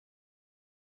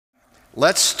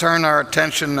Let's turn our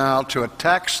attention now to a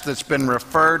text that's been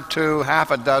referred to half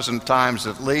a dozen times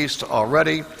at least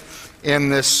already in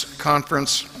this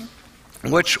conference,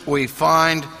 which we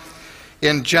find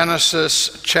in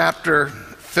Genesis chapter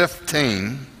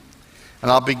 15.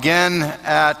 And I'll begin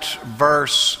at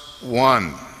verse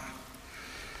 1,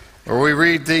 where we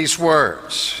read these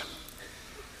words.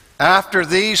 After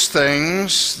these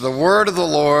things, the word of the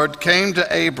Lord came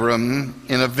to Abram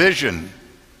in a vision,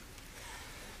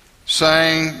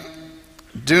 saying,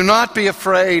 "Do not be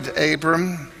afraid,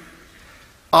 Abram.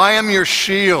 I am your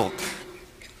shield,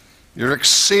 your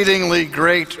exceedingly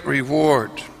great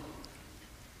reward."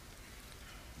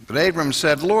 But Abram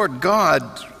said, "Lord God,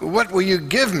 what will you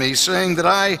give me, seeing that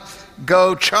I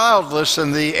go childless,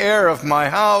 and the heir of my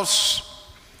house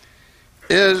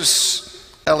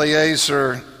is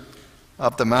Eliezer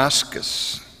of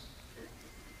Damascus?"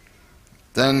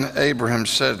 Then Abraham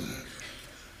said,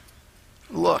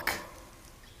 "Look,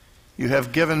 you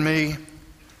have given me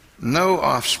no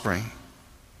offspring.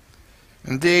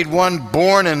 Indeed, one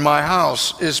born in my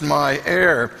house is my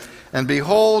heir." And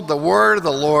behold, the word of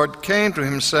the Lord came to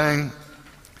him, saying,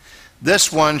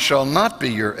 "This one shall not be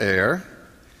your heir,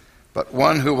 but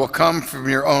one who will come from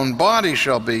your own body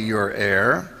shall be your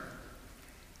heir."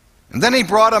 And then he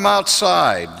brought him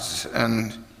outside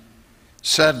and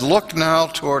said, "Look now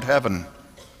toward heaven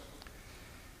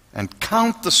and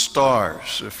count the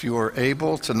stars, if you are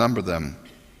able to number them."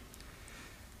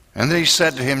 And he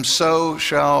said to him, "So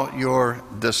shall your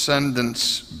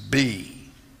descendants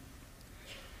be."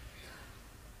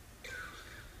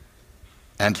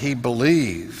 And he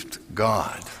believed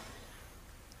God,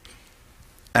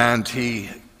 and he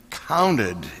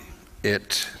counted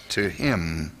it to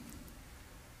him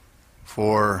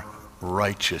for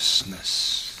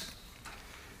righteousness.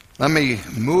 Let me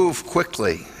move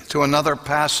quickly to another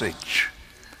passage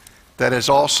that has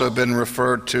also been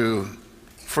referred to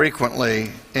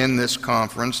frequently in this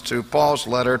conference, to Paul's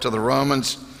letter to the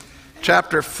Romans,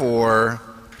 chapter 4,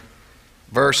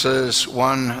 verses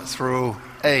 1 through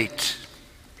 8.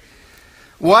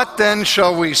 "What then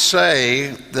shall we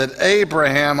say that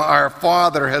Abraham our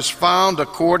father has found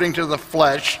according to the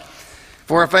flesh?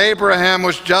 For if Abraham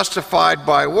was justified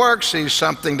by works, he's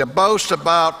something to boast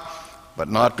about, but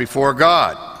not before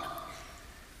God.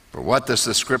 For what does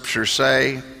the Scripture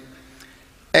say?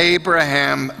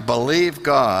 Abraham believed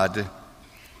God,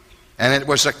 and it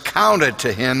was accounted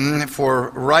to him for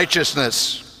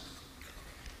righteousness.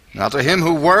 Now to him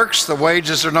who works, the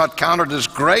wages are not counted as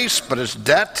grace, but as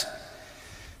debt.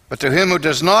 But to him who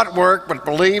does not work, but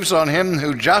believes on him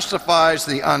who justifies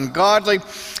the ungodly,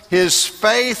 his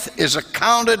faith is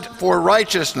accounted for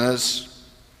righteousness,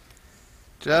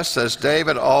 just as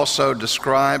David also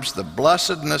describes the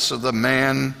blessedness of the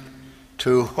man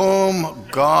to whom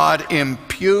God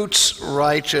imputes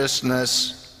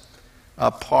righteousness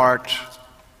apart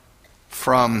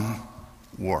from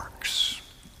works."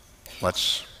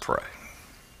 Let's pray.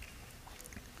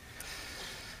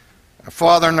 Our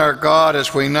Father and our God,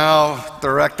 as we now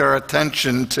direct our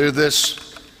attention to this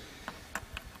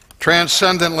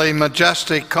transcendently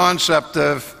majestic concept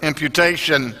of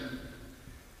imputation,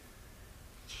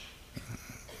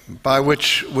 by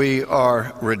which we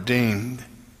are redeemed,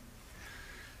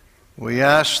 we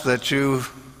ask that you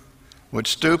would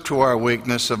stoop to our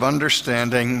weakness of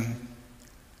understanding,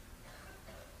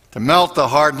 to melt the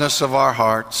hardness of our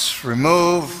hearts,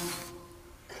 remove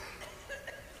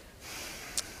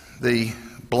the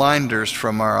blinders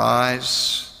from our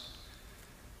eyes,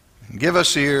 and give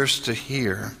us ears to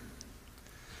hear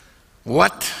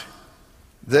what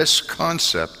this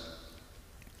concept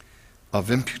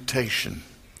of imputation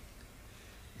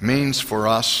means for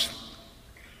us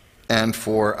and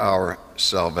for our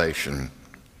salvation.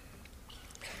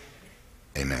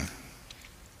 Amen.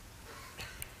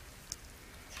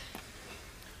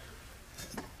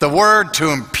 The word to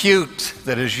impute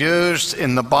that is used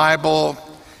in the Bible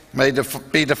may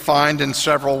be defined in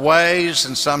several ways,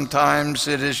 and sometimes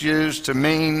it is used to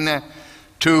mean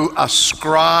to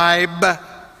ascribe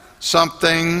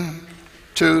something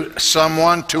to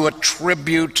someone, to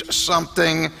attribute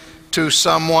something to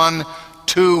someone,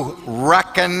 to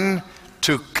reckon,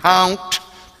 to count,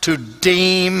 to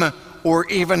deem, or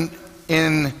even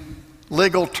in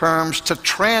legal terms, to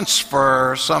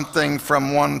transfer something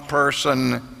from one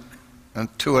person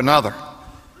to another.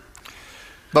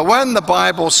 But when the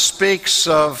Bible speaks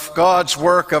of God's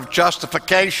work of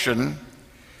justification,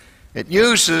 it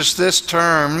uses this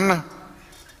term,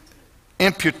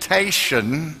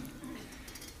 imputation,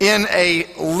 in a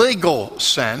legal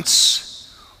sense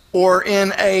or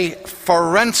in a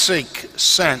forensic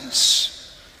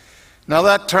sense. Now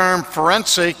that term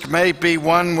forensic may be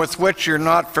one with which you're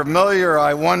not familiar.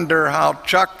 I wonder how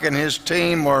Chuck and his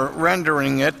team are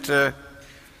rendering it to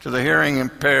the hearing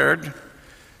impaired.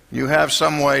 You have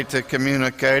some way to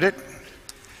communicate it.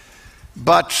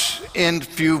 But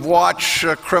if you watch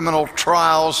criminal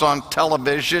trials on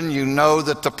television, you know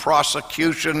that the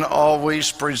prosecution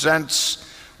always presents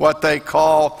what they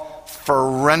call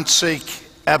forensic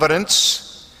evidence.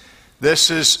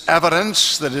 This is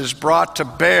evidence that is brought to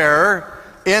bear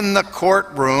in the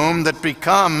courtroom that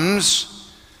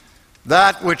becomes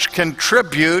that which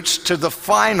contributes to the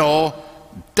final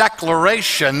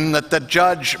declaration that the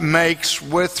judge makes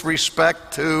with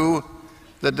respect to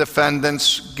the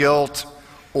defendant's guilt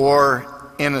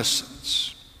or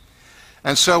innocence.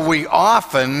 And so we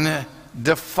often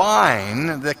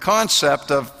define the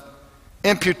concept of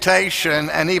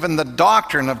imputation and even the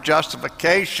doctrine of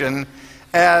justification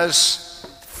as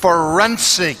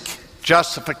forensic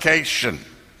justification.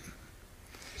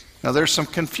 Now there's some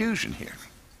confusion here.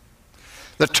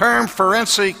 The term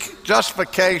forensic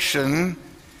justification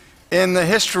in the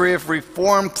history of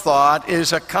Reformed thought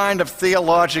is a kind of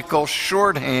theological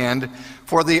shorthand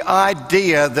for the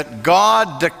idea that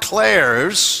God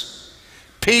declares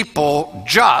people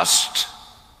just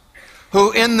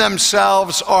who in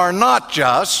themselves are not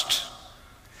just,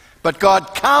 but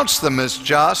God counts them as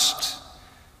just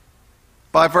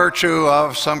by virtue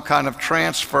of some kind of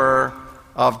transfer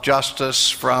of justice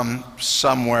from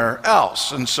somewhere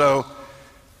else. And so,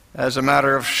 as a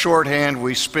matter of shorthand,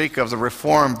 we speak of the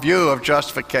Reformed view of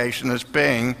justification as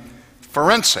being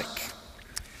forensic.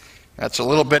 That's a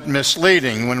little bit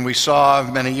misleading. When we saw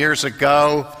many years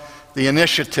ago the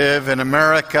initiative in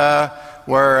America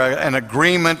where an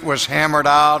agreement was hammered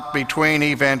out between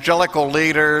evangelical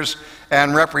leaders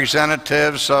and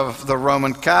representatives of the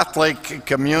Roman Catholic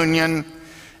Communion,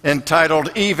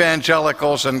 entitled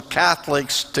Evangelicals and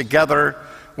Catholics Together,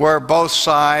 where both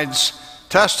sides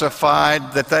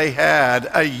testified that they had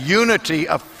a unity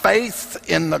of faith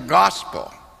in the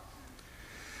gospel,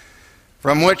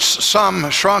 from which some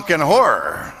shrunk in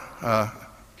horror.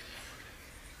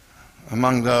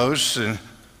 Among those,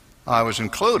 I was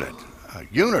included. A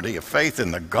unity of faith in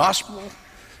the gospel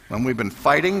when we've been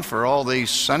fighting for all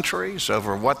these centuries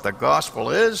over what the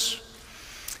gospel is.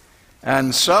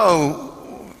 And so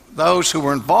those who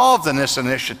were involved in this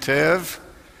initiative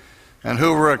and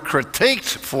who were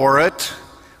critiqued for it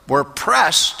were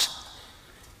pressed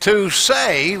to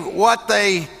say what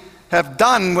they have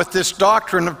done with this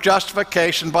doctrine of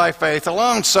justification by faith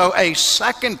alone. So a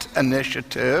second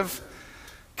initiative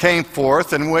came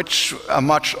forth in which a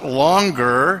much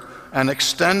longer and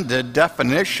extended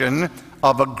definition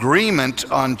of agreement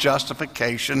on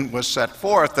justification was set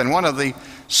forth. And one of the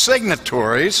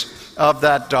signatories of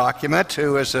that document,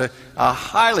 who is a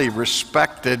highly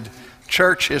respected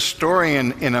church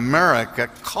historian in America,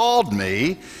 called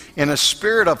me in a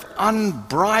spirit of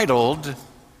unbridled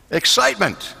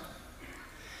excitement.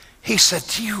 He said,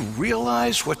 "Do you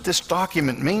realize what this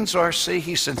document means, R.C.?"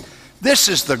 He said, "This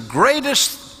is the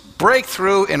greatest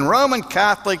breakthrough in Roman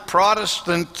Catholic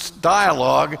Protestant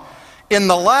dialogue in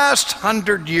the last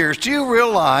 100 years. Do you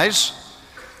realize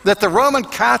that the Roman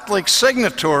Catholic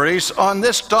signatories on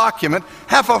this document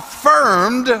have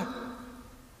affirmed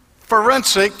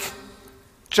forensic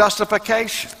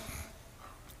justification?"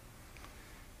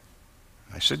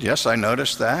 I said, "Yes, I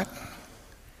noticed that."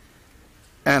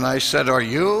 And I said, "Are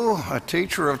you a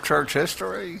teacher of church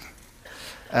history?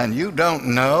 And you don't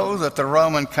know that the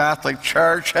Roman Catholic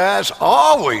Church has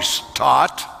always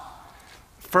taught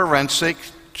forensic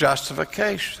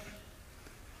justification?"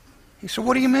 He said,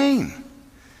 "What do you mean?"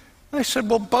 I said,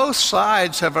 "Well, both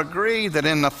sides have agreed that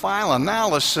in the final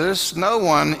analysis, no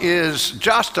one is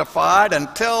justified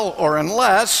until or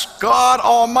unless God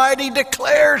Almighty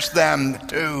declares them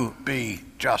to be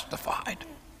justified.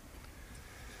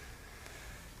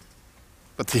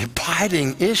 But the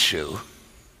abiding issue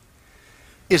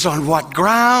is, on what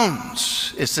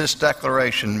grounds is this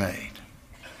declaration made?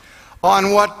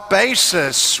 On what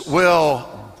basis will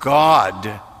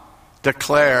God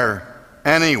declare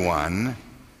anyone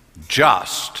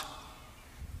just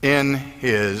in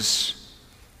his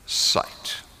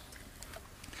sight?"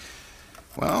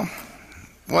 Well,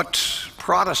 what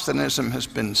Protestantism has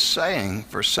been saying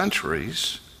for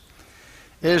centuries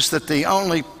is that the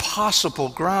only possible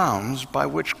grounds by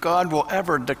which God will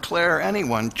ever declare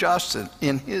anyone just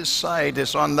in his sight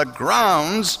is on the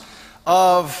grounds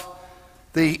of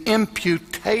the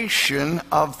imputation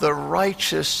of the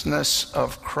righteousness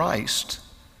of Christ,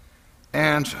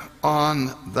 and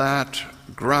on that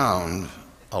ground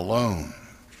alone.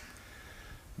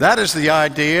 That is the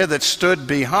idea that stood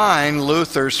behind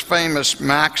Luther's famous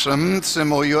maxim,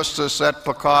 simul justus et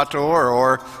peccator,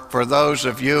 or for those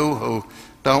of you who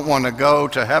don't want to go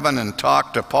to heaven and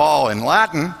talk to Paul in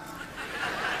Latin,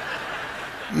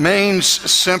 means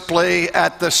simply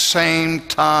at the same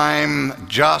time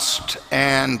just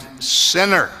and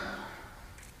sinner.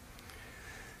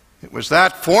 It was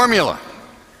that formula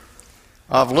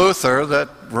of Luther that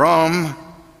Rome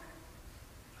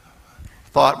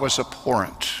thought was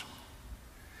abhorrent.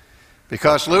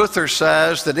 Because Luther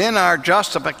says that in our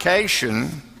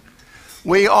justification,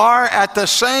 we are at the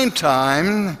same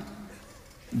time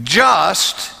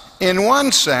just in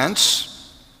one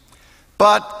sense,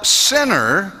 but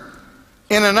sinner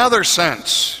in another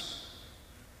sense.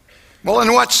 Well,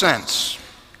 in what sense?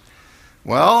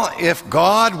 Well, if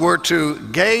God were to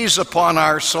gaze upon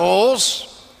our souls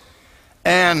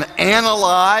and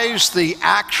analyze the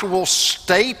actual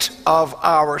state of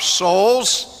our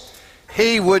souls,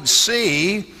 he would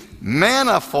see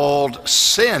manifold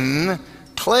sin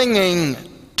clinging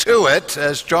to it,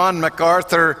 as John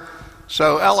MacArthur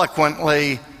so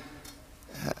eloquently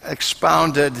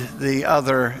expounded the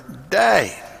other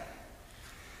day.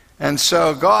 And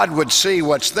so God would see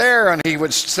what's there, and he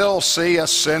would still see a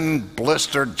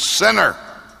sin-blistered sinner.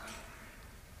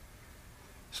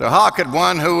 So how could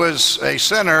one who is a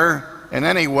sinner in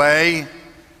any way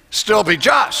still be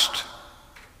just?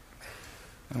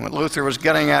 And what Luther was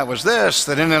getting at was this,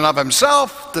 that in and of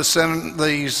himself the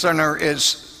sinner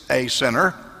is a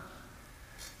sinner,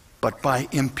 but by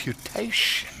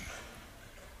imputation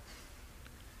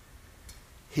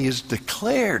he is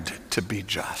declared to be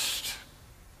just,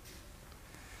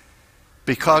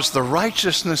 because the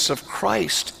righteousness of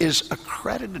Christ is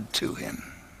accredited to him.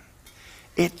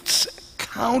 It's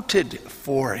counted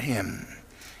for him.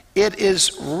 It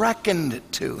is reckoned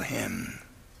to him.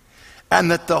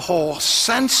 And that the whole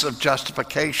sense of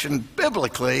justification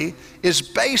biblically is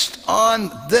based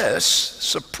on this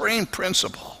supreme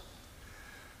principle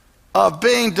of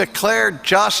being declared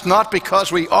just, not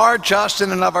because we are just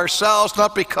in and of ourselves,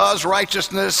 not because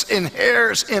righteousness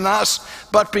inheres in us,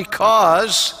 but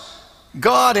because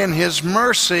God in his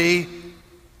mercy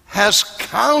has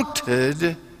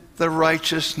counted the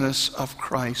righteousness of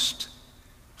Christ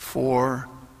for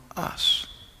us.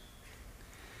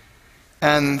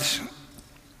 And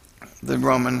the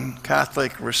Roman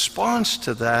Catholic response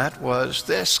to that was,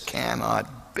 this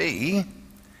cannot be,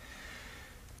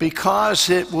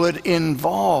 because it would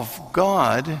involve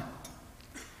God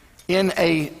in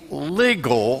a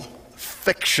legal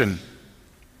fiction.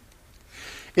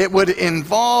 It would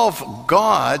involve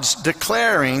God's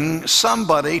declaring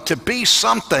somebody to be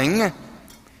something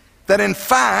that in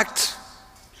fact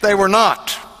they were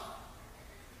not.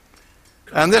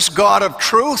 And this God of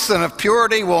truth and of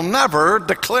purity will never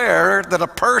declare that a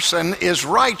person is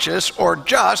righteous or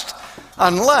just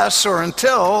unless or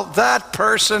until that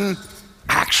person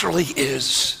actually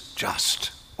is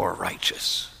just or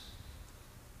righteous.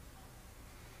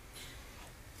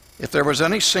 If there was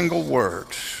any single word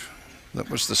that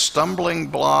was the stumbling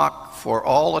block for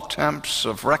all attempts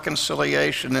of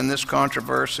reconciliation in this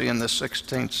controversy in the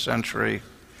 16th century,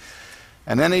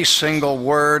 and any single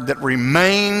word that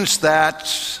remains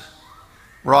that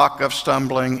rock of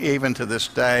stumbling even to this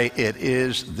day, it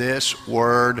is this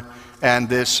word and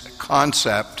this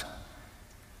concept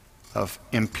of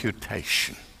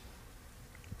imputation.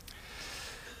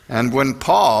 And when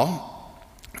Paul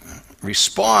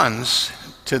responds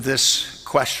to this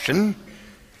question,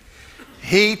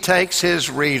 he takes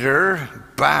his reader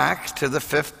back to the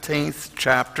 15th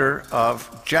chapter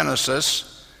of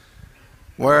Genesis,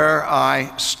 where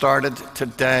I started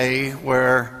today,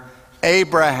 where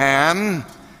Abraham,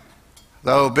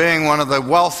 though being one of the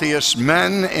wealthiest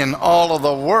men in all of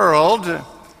the world,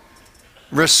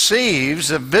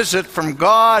 receives a visit from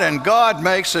God, and God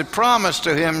makes a promise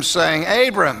to him saying,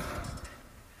 Abram,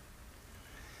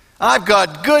 I've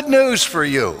got good news for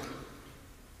you.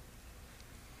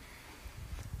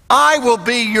 I will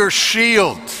be your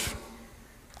shield.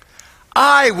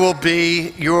 I will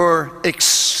be your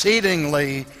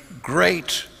exceedingly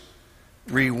great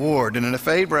reward. And if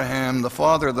Abraham, the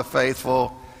father of the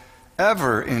faithful,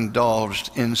 ever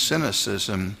indulged in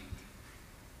cynicism,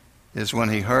 is when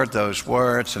he heard those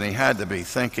words, and he had to be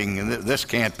thinking, this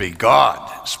can't be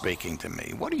God speaking to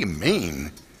me. What do you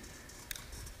mean?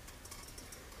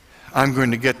 I'm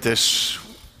going to get this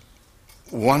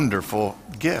wonderful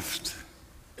gift.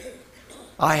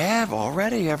 I have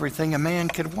already everything a man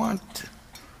could want.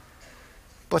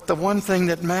 But the one thing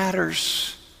that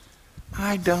matters,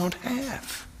 I don't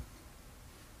have.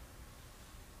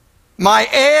 My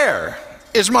heir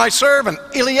is my servant,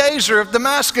 Eliezer of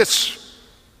Damascus.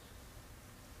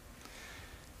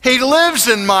 He lives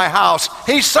in my house.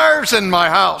 He serves in my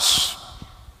house.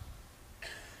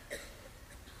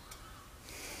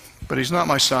 But he's not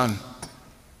my son.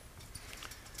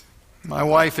 My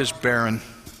wife is barren.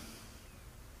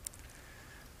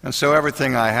 And so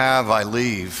everything I have, I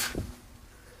leave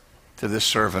to this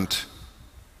servant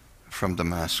from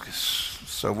Damascus.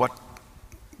 So what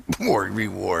more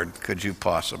reward could you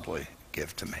possibly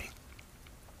give to me?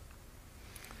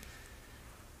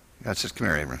 God says, come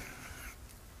here, Abram.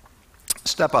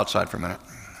 Step outside for a minute.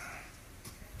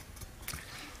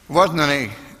 There wasn't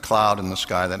any cloud in the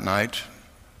sky that night.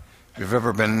 If you've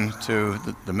ever been to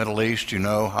the Middle East, you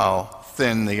know how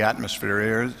thin the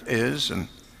atmosphere is and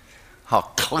how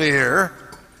clear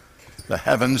the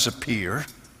heavens appear.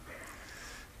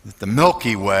 The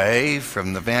Milky Way,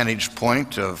 from the vantage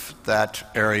point of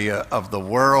that area of the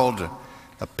world,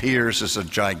 appears as a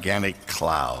gigantic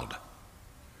cloud.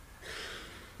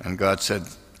 And God said,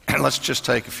 let's just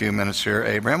take a few minutes here,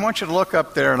 Abraham. I want you to look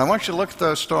up there, and I want you to look at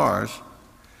those stars.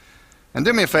 And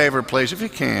do me a favor, please, if you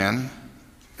can,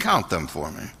 count them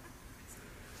for me.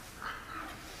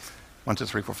 1, 2,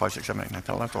 3, 4, 5, 6, 7, 8, 9,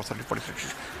 10, 11, 12, 13, 14,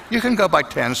 16. You can go by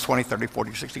 10s, 20, 30,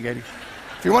 40, 60, 80.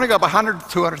 If you want to go by 100,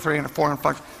 200, 300, 400,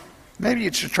 500, maybe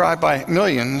you should try by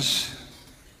millions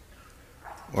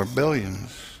or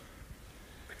billions.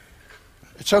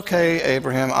 It's okay,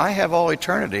 Abraham. I have all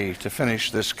eternity to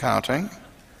finish this counting.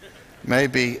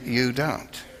 Maybe you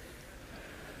don't.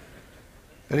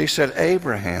 But he said,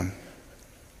 Abraham,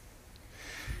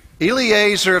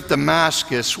 Eliezer of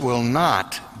Damascus will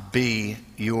not be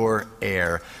your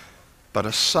heir, but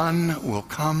a son will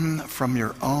come from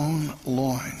your own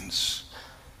loins.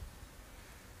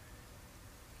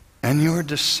 And your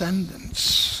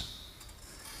descendants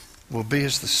will be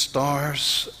as the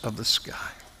stars of the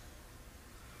sky.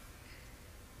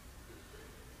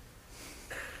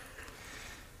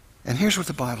 And here's what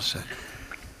the Bible said.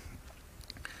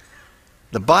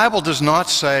 The Bible does not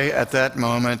say at that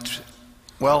moment,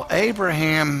 well,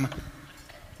 Abraham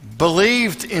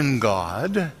believed in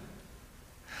God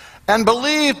and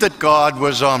believed that God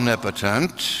was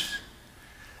omnipotent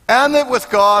and that with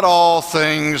God all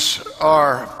things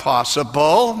are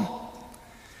possible.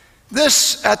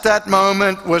 This, at that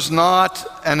moment, was not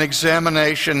an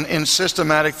examination in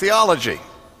systematic theology.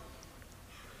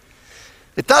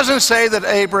 It doesn't say that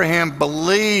Abraham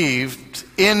believed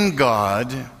in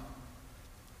God. And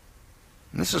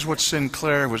this is what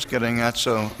Sinclair was getting at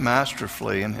so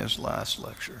masterfully in his last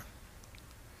lecture.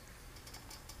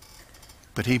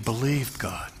 But he believed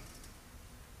God.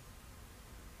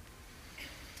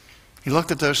 He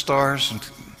looked at those stars and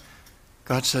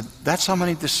God said, that's how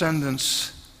many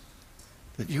descendants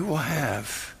that you will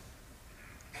have.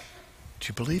 Do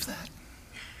you believe that?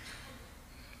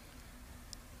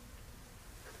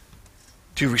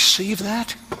 Do you receive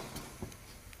that?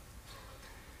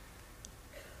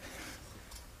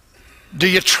 Do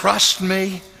you trust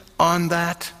me on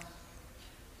that?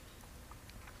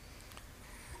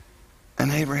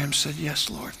 And Abraham said, yes,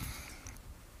 Lord.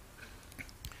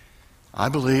 I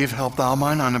believe, help thou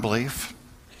mine unbelief.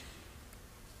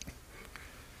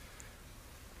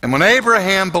 And when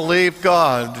Abraham believed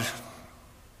God,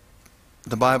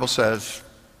 the Bible says,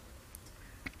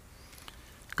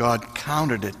 God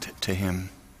counted it to him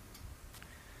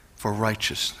for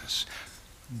righteousness.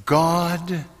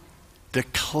 God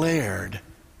declared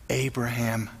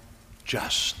Abraham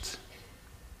just.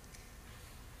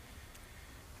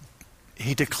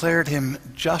 He declared him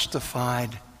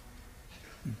justified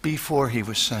before he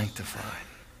was sanctified.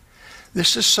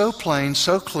 This is so plain,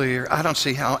 so clear, I don't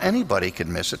see how anybody could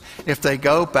miss it. If they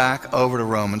go back over to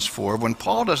Romans 4, when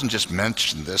Paul doesn't just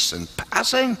mention this in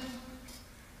passing,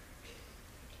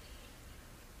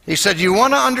 he said, you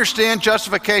want to understand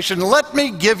justification? Let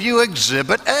me give you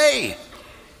Exhibit A.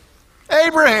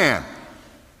 Abraham,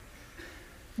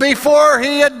 before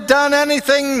he had done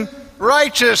anything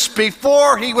righteous,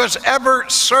 before he was ever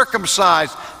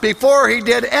circumcised, before he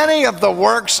did any of the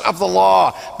works of the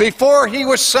law, before he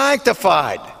was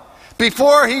sanctified,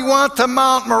 before he went to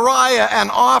Mount Moriah and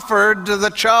offered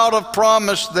the child of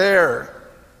promise there,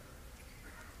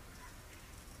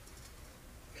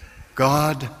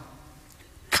 God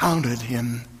counted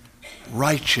him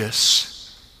righteous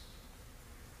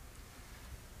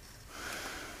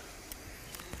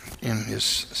in his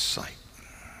sight.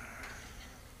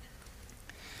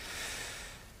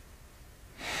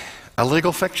 A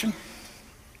legal fiction?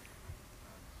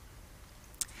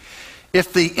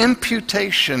 If the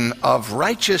imputation of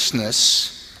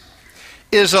righteousness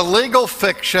is a legal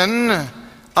fiction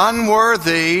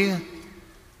unworthy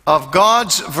of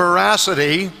God's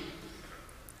veracity,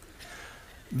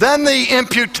 then the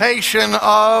imputation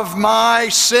of my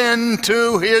sin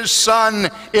to his Son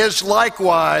is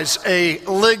likewise a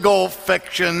legal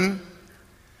fiction,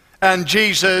 and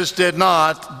Jesus did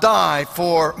not die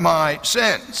for my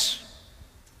sins.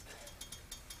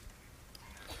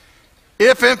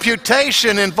 If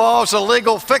imputation involves a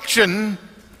legal fiction,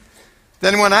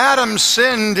 then when Adam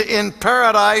sinned in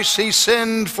paradise, he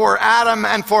sinned for Adam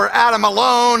and for Adam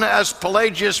alone, as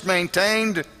Pelagius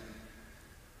maintained,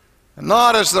 and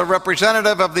not as the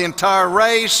representative of the entire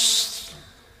race,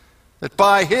 that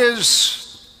by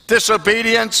his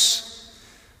disobedience,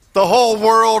 the whole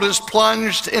world is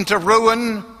plunged into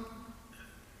ruin.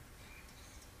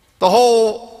 The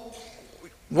whole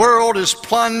world is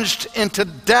plunged into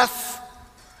death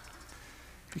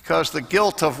because the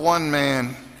guilt of one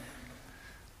man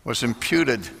was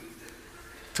imputed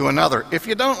to another. If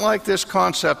you don't like this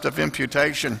concept of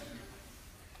imputation,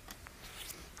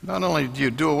 not only do you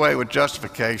do away with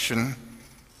justification,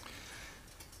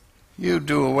 you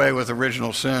do away with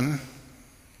original sin.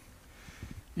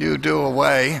 You do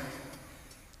away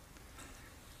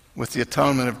with the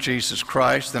atonement of Jesus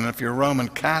Christ, and if you're Roman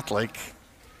Catholic,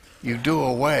 you do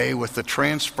away with the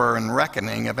transfer and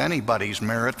reckoning of anybody's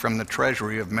merit from the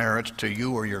treasury of merits to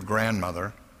you or your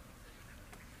grandmother.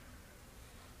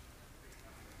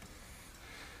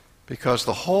 Because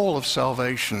the whole of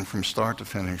salvation from start to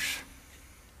finish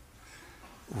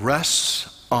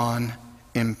rests on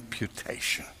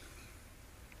imputation.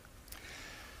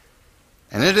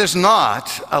 And it is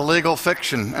not a legal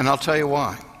fiction, and I'll tell you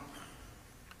why.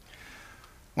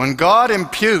 When God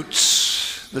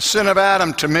imputes the sin of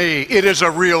Adam to me, it is a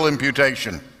real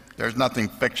imputation. There's nothing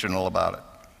fictional about it.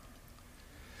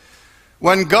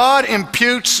 When God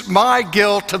imputes my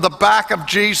guilt to the back of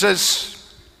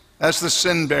Jesus as the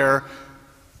sin bearer,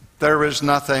 there is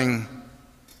nothing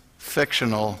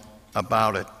fictional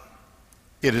about it.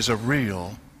 It is a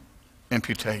real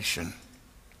imputation.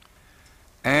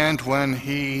 And when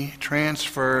he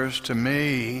transfers to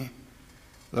me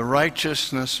the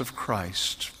righteousness of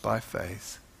Christ by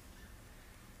faith,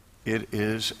 it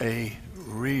is a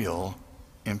real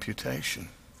imputation.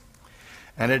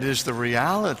 And it is the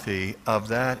reality of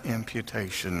that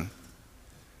imputation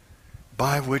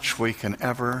by which we can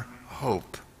ever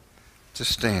hope to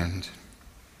stand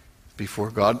before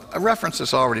God. A reference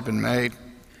has already been made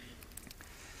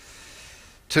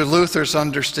to Luther's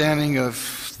understanding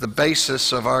of the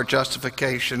basis of our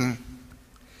justification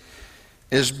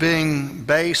is being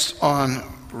based on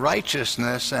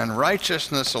righteousness and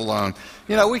righteousness alone.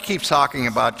 You know, we keep talking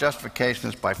about justification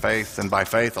is by faith and by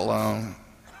faith alone.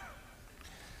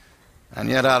 And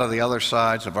yet out of the other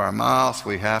sides of our mouth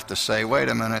we have to say, wait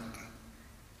a minute.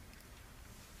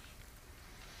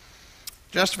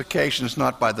 Justification is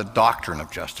not by the doctrine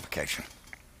of justification.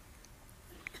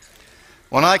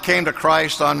 When I came to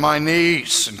Christ on my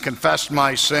knees and confessed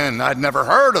my sin, I'd never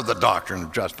heard of the doctrine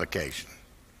of justification.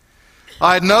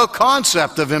 I had no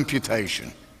concept of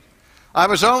imputation. I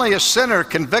was only a sinner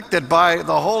convicted by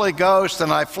the Holy Ghost,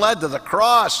 and I fled to the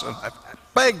cross, and I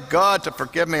begged God to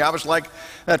forgive me. I was like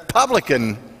that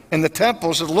publican in the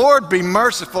temple, said, Lord, be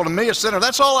merciful to me, a sinner.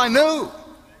 That's all I knew.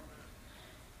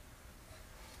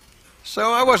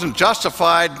 So I wasn't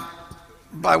justified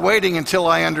by waiting until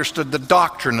I understood the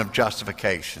doctrine of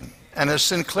justification. And as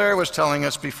Sinclair was telling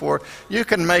us before, you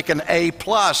can make an A+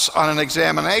 on an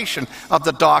examination of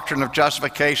the doctrine of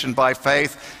justification by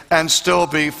faith and still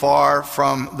be far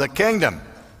from the kingdom.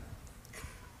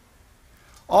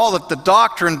 All that the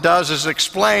doctrine does is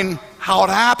explain how it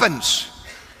happens.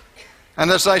 And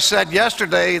as I said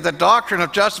yesterday, the doctrine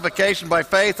of justification by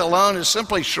faith alone is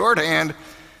simply shorthand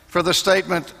for the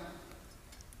statement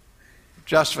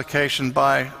justification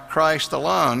by Christ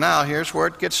alone. Now, here's where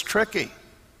it gets tricky.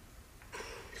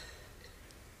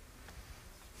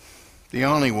 The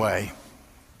only way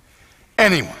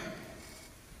anyone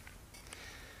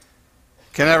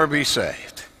can ever be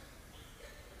saved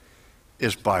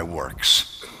is by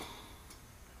works.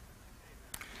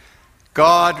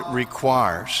 God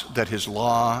requires that his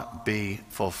law be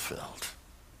fulfilled.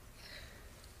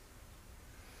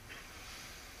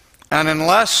 And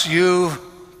unless you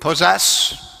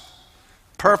possess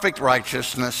perfect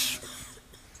righteousness,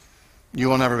 you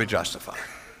will never be justified.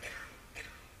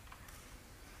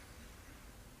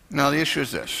 Now the issue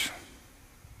is this.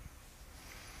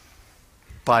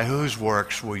 By whose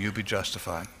works will you be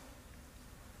justified?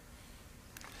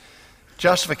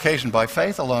 Justification by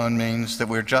faith alone means that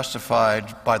we're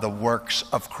justified by the works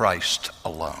of Christ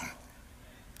alone.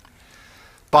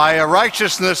 By a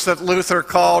righteousness that Luther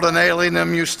called an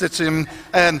alienum justitium,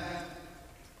 and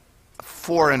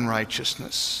foreign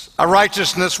righteousness. A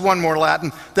righteousness, one more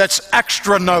Latin, that's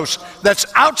extra nos, that's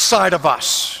outside of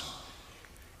us.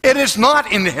 It is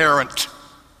not inherent.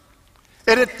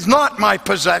 It is not my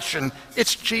possession.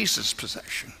 It's Jesus'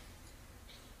 possession.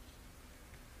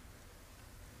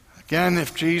 Again,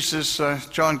 if Jesus,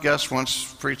 John Guest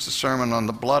once preached a sermon on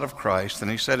the blood of Christ,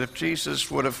 and he said if Jesus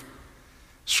would have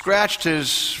scratched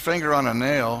his finger on a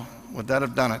nail, would that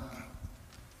have done it?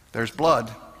 There's blood,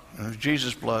 and there's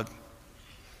Jesus' blood.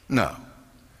 No.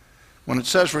 When it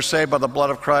says we're saved by the blood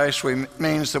of Christ, it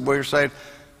means that we're saved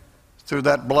through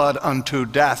that blood unto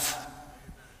death.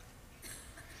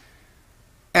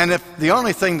 And if the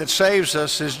only thing that saves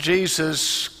us is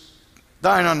Jesus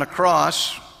dying on the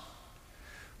cross,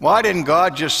 why didn't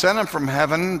God just send him from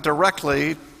heaven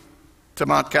directly to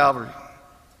Mount Calvary?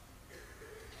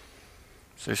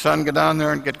 Say, son, get down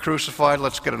there and get crucified,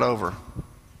 let's get it over.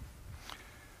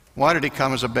 Why did he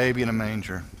come as a baby in a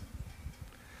manger?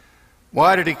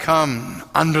 Why did he come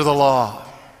under the law?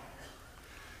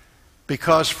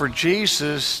 Because for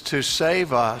Jesus to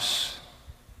save us,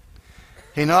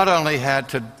 he not only had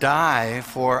to die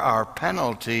for our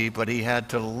penalty, but he had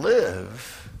to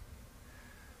live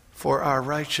for our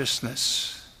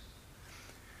righteousness.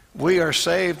 We are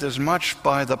saved as much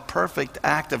by the perfect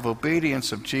act of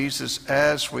obedience of Jesus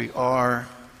as we are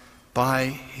by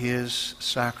his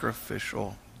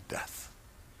sacrificial death.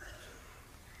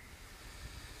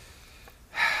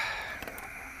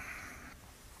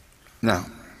 Now,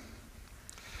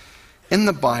 in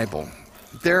the Bible,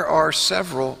 there are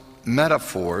several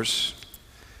metaphors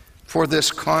for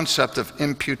this concept of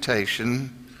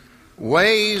imputation,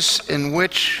 ways in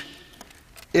which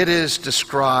it is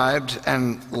described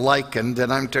and likened,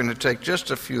 and I'm going to take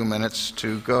just a few minutes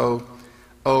to go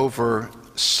over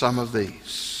some of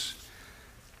these.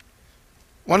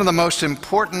 One of the most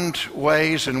important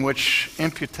ways in which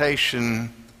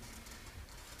imputation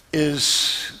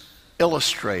is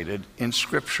illustrated in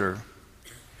Scripture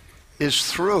is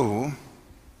through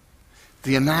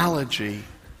the analogy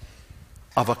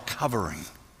of a covering.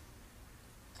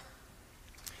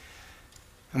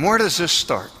 And where does this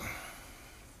start?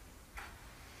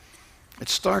 It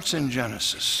starts in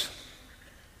Genesis,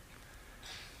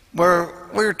 where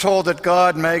we're told that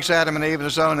God makes Adam and Eve in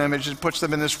his own image and puts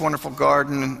them in this wonderful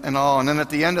garden and all. And then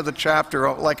at the end of the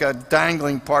chapter, like a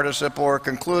dangling participle or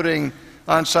concluding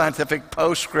unscientific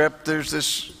postscript, there's this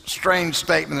strange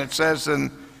statement that says,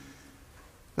 and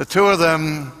the two of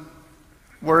them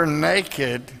were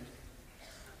naked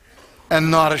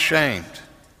and not ashamed.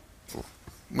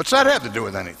 What's that have to do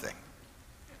with anything?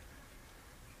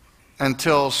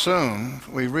 Until soon,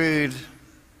 we read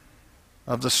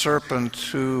of the serpent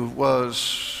who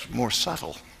was more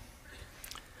subtle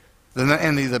than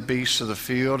any of the beasts of the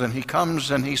field, and he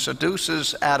comes and he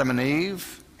seduces Adam and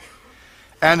Eve.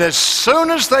 And as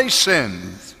soon as they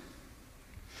sinned,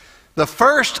 the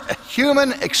first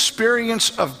human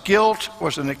experience of guilt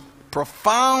was a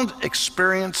profound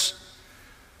experience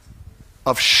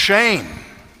of shame,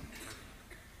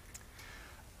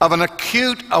 of an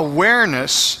acute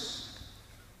awareness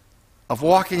of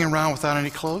walking around without any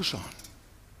clothes on.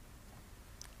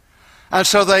 And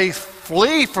so they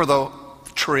flee for the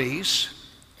trees,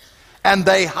 and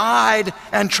they hide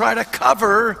and try to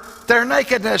cover their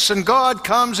nakedness. And God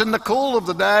comes in the cool of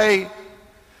the day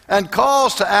and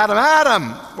calls to Adam,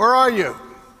 Adam, where are you?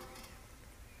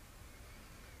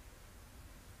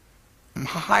 I'm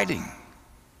hiding.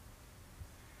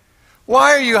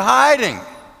 Why are you hiding?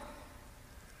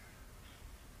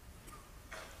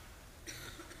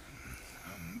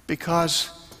 Because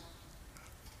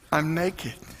I'm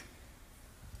naked.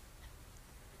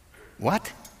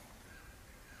 What?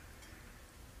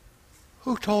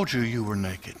 Who told you you were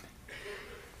naked?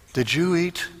 Did you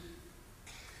eat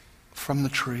from the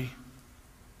tree?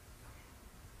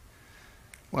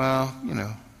 Well, you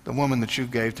know, the woman that you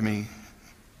gave to me.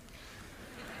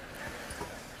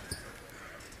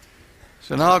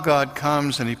 So now God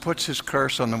comes and he puts his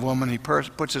curse on the woman, he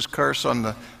puts his curse on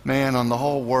the man, on the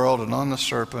whole world, and on the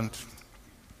serpent.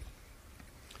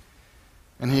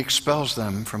 And he expels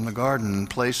them from the garden and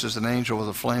places an angel with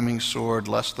a flaming sword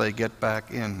lest they get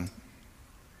back in.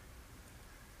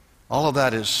 All of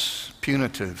that is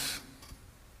punitive.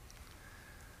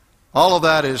 All of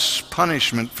that is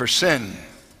punishment for sin.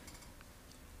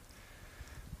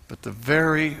 But the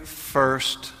very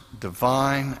first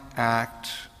divine act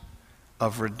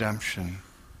of redemption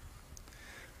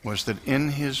was that in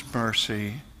his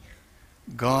mercy,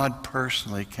 God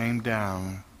personally came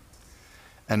down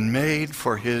and made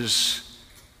for his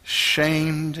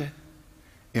shamed,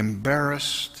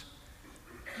 embarrassed,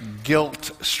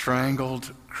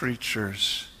 guilt-strangled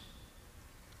creatures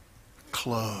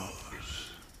clothes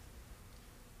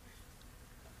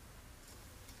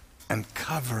and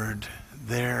covered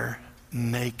their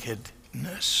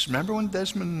nakedness. Remember when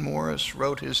Desmond Morris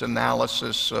wrote his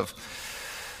analysis of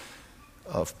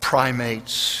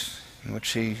primates, in which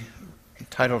he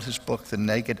entitled his book The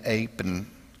Naked Ape, and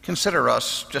consider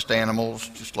us just animals,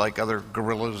 just like other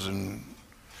gorillas and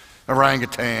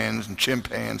orangutans and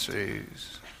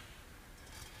chimpanzees.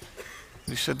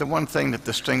 He said the one thing that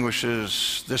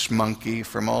distinguishes this monkey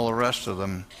from all the rest of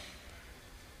them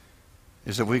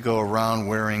is that we go around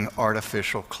wearing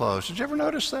artificial clothes. Did you ever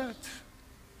notice that?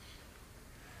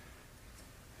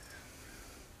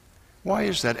 Why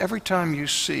is that? Every time you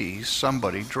see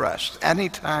somebody dressed,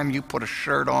 anytime you put a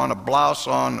shirt on, a blouse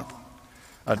on,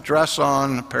 a dress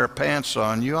on, a pair of pants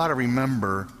on, you ought to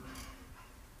remember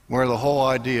where the whole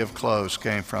idea of clothes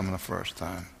came from the first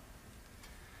time.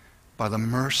 By the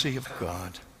mercy of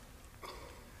God,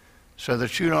 so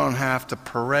that you don't have to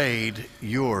parade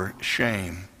your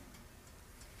shame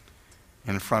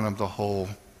in front of the whole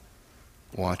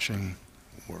watching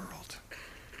world.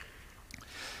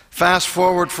 Fast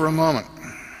forward for a moment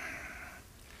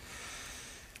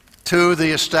to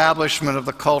the establishment of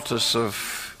the cultus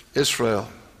of Israel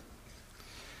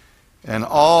and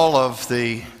all of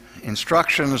the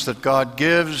instructions that God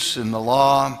gives in the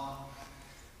law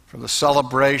for the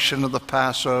celebration of the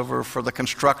Passover, for the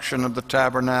construction of the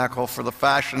tabernacle, for the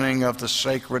fashioning of the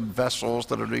sacred vessels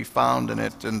that are to be found in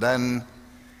it, and then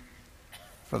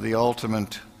for the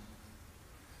ultimate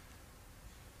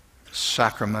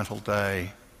sacramental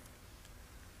day,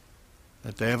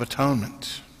 the Day of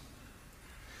Atonement,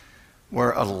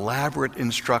 where elaborate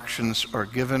instructions are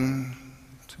given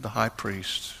to the high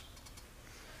priest,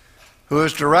 who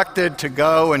is directed to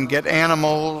go and get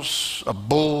animals, a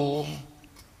bull,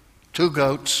 2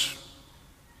 goats,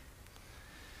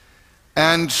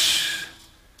 and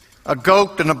a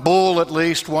goat and a bull, at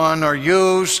least one, are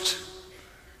used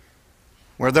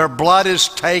where their blood is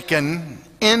taken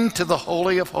into the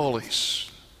Holy of Holies.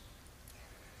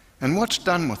 And what's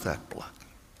done with that blood?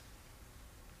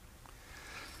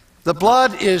 The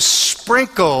blood is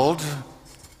sprinkled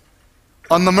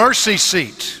on the mercy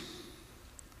seat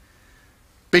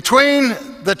between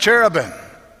the cherubim.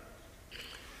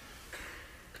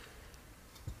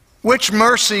 Which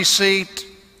mercy seat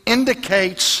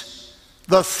indicates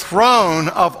the throne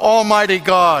of Almighty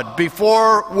God,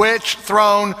 before which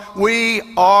throne we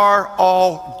are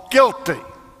all guilty.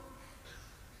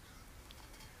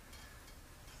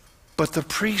 But the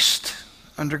priest,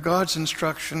 under God's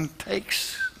instruction,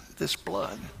 takes this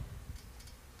blood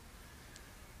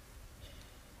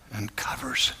and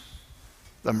covers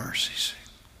the mercy seat,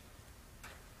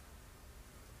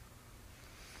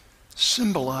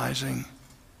 symbolizing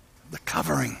the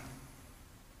covering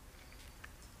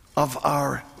of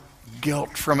our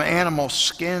guilt, from animal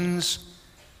skins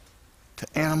to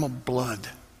animal blood.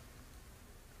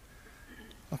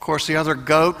 Of course, the other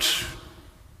goat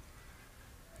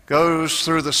goes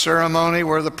through the ceremony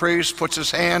where the priest puts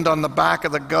his hand on the back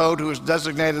of the goat who is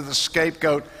designated the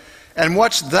scapegoat. And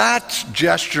what's that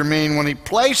gesture mean? When he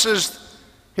places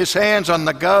his hands on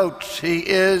the goat, he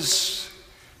is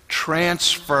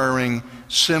transferring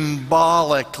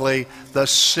symbolically the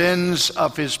sins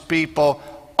of his people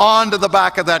onto the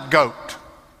back of that goat.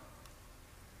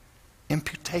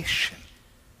 Imputation.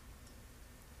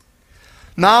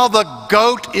 Now the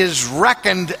goat is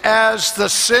reckoned as the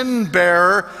sin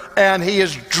bearer, and he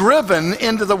is driven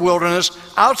into the wilderness,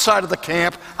 outside of the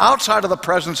camp, outside of the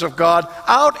presence of God,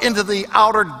 out into the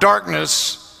outer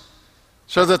darkness,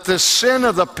 so that the sin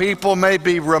of the people may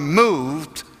be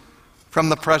removed from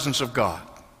the presence of God,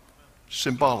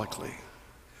 symbolically.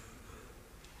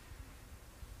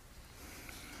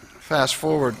 Fast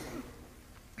forward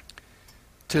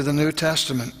to the New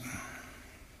Testament.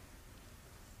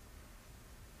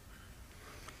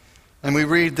 And we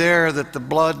read there that the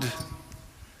blood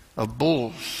of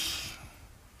bulls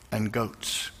and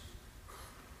goats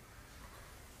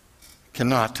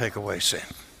cannot take away sin.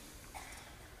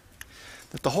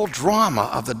 That the whole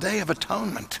drama of the Day of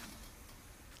Atonement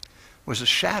was a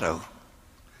shadow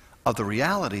of the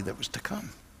reality that was to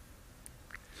come.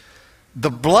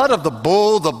 The blood of the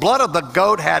bull, the blood of the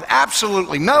goat had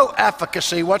absolutely no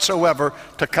efficacy whatsoever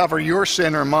to cover your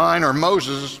sin or mine or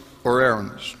Moses or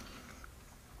Aaron's.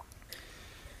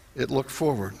 It looked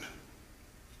forward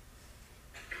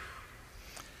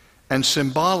and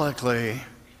symbolically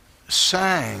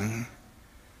sang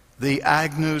the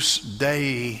Agnus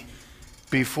Dei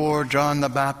before John the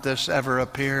Baptist ever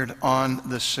appeared on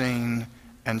the scene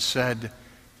and said,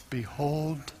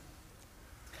 "Behold,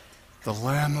 the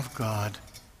Lamb of God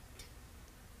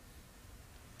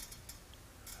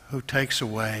who takes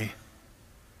away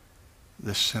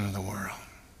the sin of the world.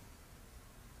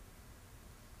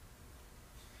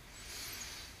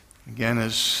 Again,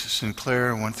 as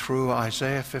Sinclair went through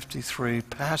Isaiah 53,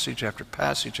 passage after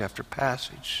passage after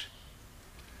passage,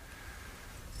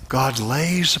 God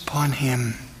lays upon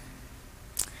him,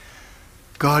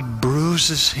 God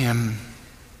bruises him,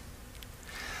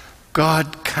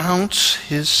 God counts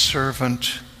his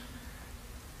servant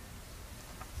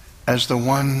as the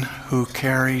one who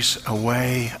carries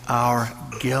away our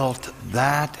guilt.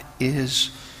 That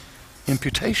is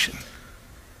imputation.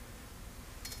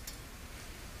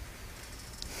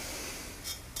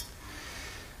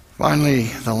 Finally,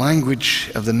 the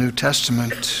language of the New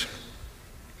Testament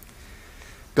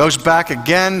goes back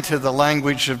again to the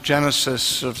language of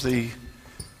Genesis, of the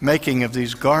making of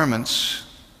these garments,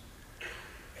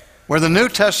 where the New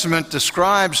Testament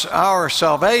describes our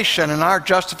salvation and our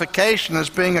justification as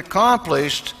being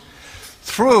accomplished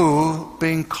through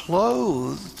being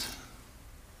clothed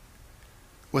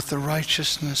with the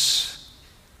righteousness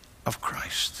of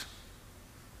Christ.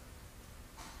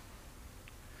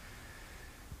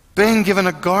 Being given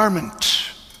a garment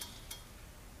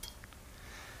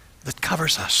that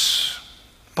covers us.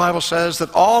 The Bible says that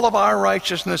all of our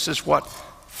righteousness is what?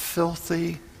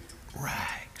 Filthy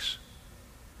rags.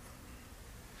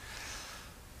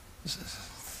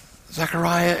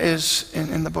 Zechariah is,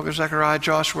 in the book of Zechariah,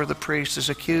 Joshua the priest is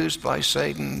accused by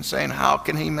Satan, saying, how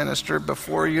can he minister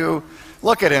before you?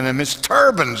 Look at him, his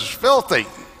turban's filthy.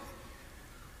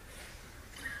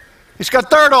 He's got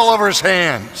dirt all over his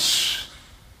hands.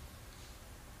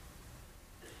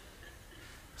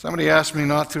 Somebody asked me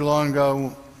not too long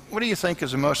ago, what do you think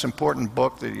is the most important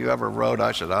book that you ever wrote?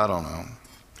 I said, I don't know.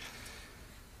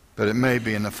 But it may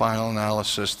be, in the final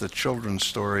analysis, the children's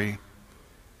story,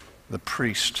 The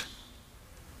Priest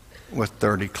with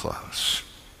Dirty Clothes,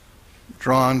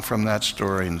 drawn from that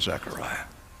story in Zechariah,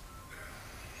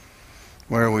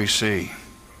 where we see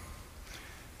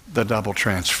the double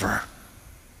transfer.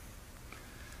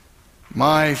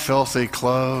 My filthy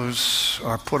clothes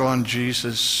are put on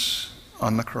Jesus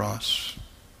on the cross,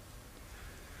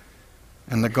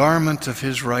 and the garment of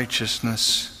his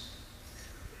righteousness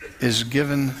is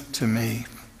given to me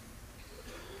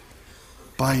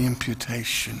by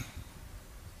imputation.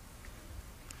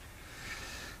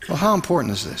 Well, how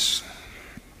important is this?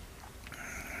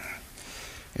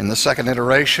 In the second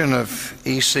iteration of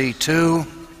ECT2,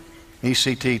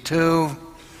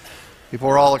 people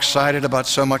were all excited about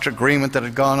so much agreement that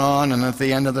had gone on, and at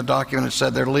the end of the document it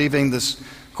said they're leaving this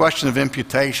question of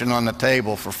imputation on the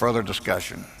table for further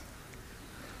discussion.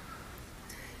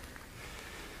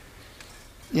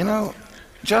 You know,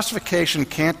 justification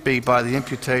can't be by the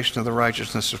imputation of the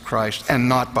righteousness of Christ and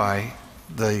not by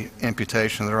the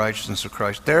imputation of the righteousness of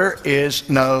Christ. There is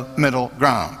no middle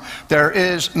ground. There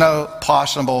is no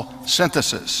possible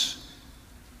synthesis.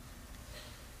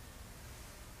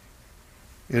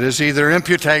 It is either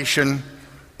imputation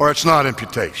or it's not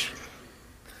imputation.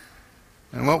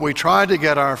 And what we try to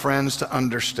get our friends to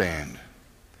understand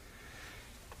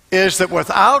is that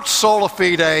without sola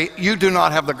fide, you do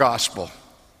not have the gospel.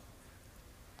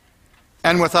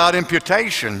 And without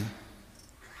imputation,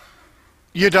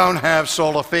 you don't have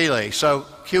sola fide. So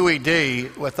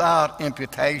QED, without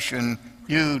imputation,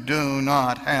 you do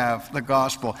not have the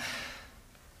gospel.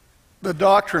 The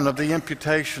doctrine of the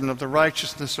imputation of the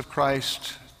righteousness of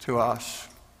Christ to us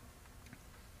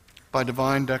by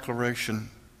divine declaration,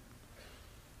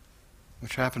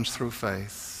 which happens through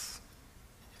faith,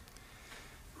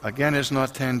 again is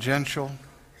not tangential,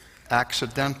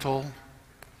 accidental,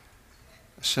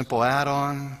 a simple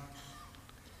add-on.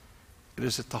 It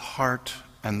is at the heart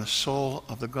and the soul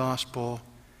of the gospel.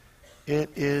 It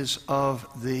is of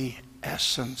the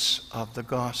essence of the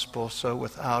gospel, so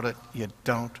without it, you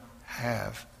don't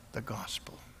have the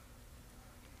gospel.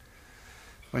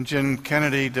 When Jim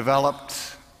Kennedy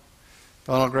developed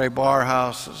Donald Gray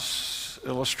Barhouse's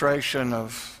illustration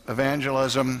of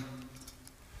evangelism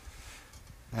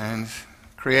and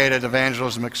created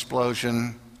Evangelism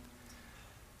Explosion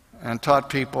and taught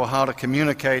people how to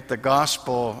communicate the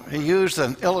gospel, he used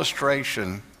an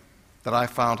illustration that I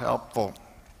found helpful.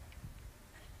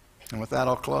 And with that,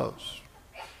 I'll close.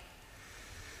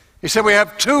 He said, we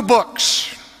have two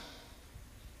books.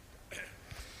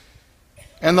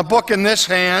 And the book in this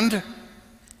hand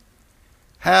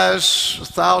has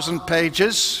 1,000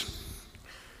 pages,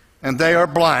 and they are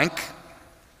blank.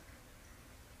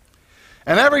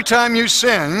 And every time you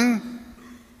sin,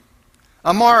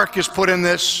 a mark is put in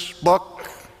this book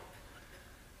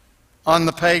on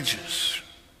the pages.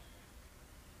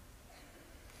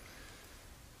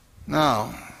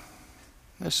 Now,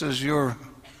 this is your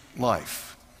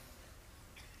life.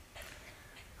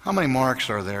 How many marks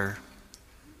are there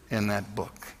in that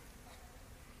book?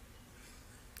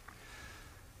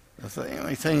 The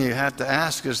only thing you have to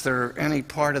ask, is there any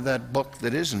part of that book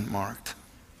that isn't marked?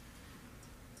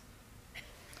 He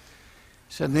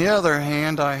said, on the other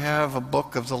hand, I have a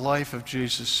book of the life of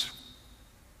Jesus.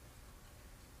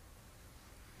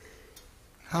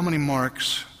 How many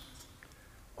marks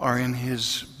are in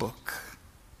his book?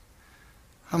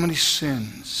 How many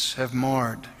sins have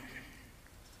marred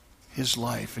his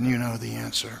life? And you know the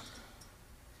answer.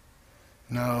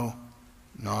 No,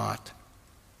 not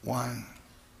one.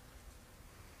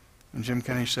 And Jim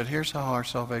Kennedy said, here's how our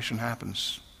salvation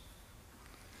happens.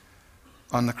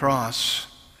 On the cross,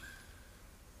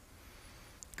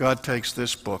 God takes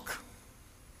this book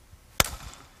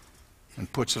and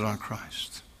puts it on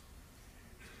Christ.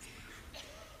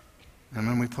 And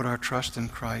when we put our trust in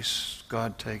Christ,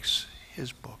 God takes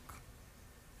his book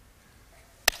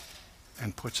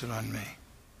and puts it on me.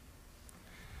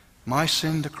 My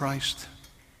sin to Christ,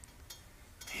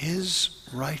 his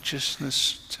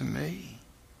righteousness to me.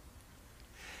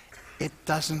 It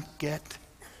doesn't get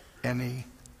any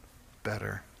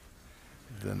better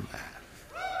than that.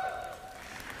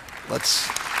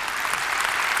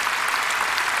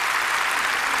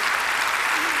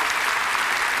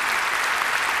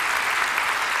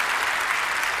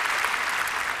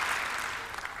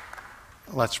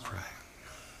 Let's pray.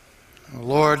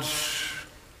 Lord,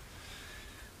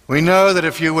 we know that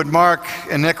if you would mark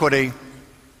iniquity,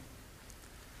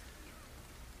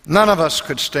 none of us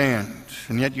could stand,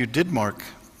 and yet you did mark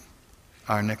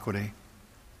our iniquity.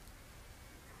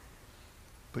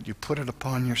 But you put it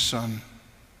upon your Son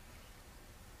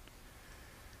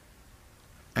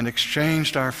and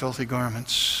exchanged our filthy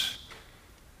garments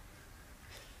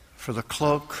for the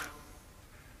cloak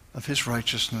of his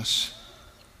righteousness.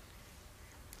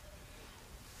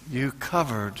 You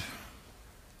covered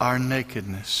our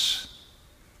nakedness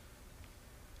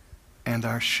and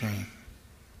our shame.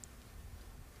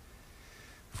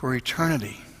 For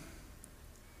eternity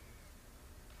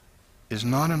is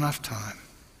not enough time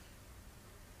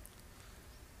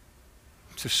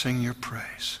to sing your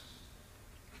praise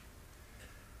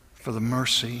for the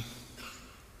mercy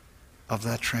of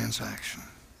that transaction.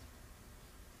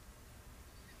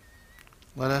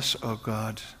 Let us, O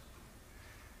God,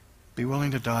 be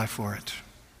willing to die for it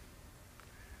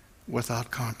without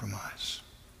compromise.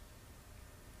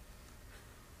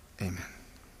 Amen.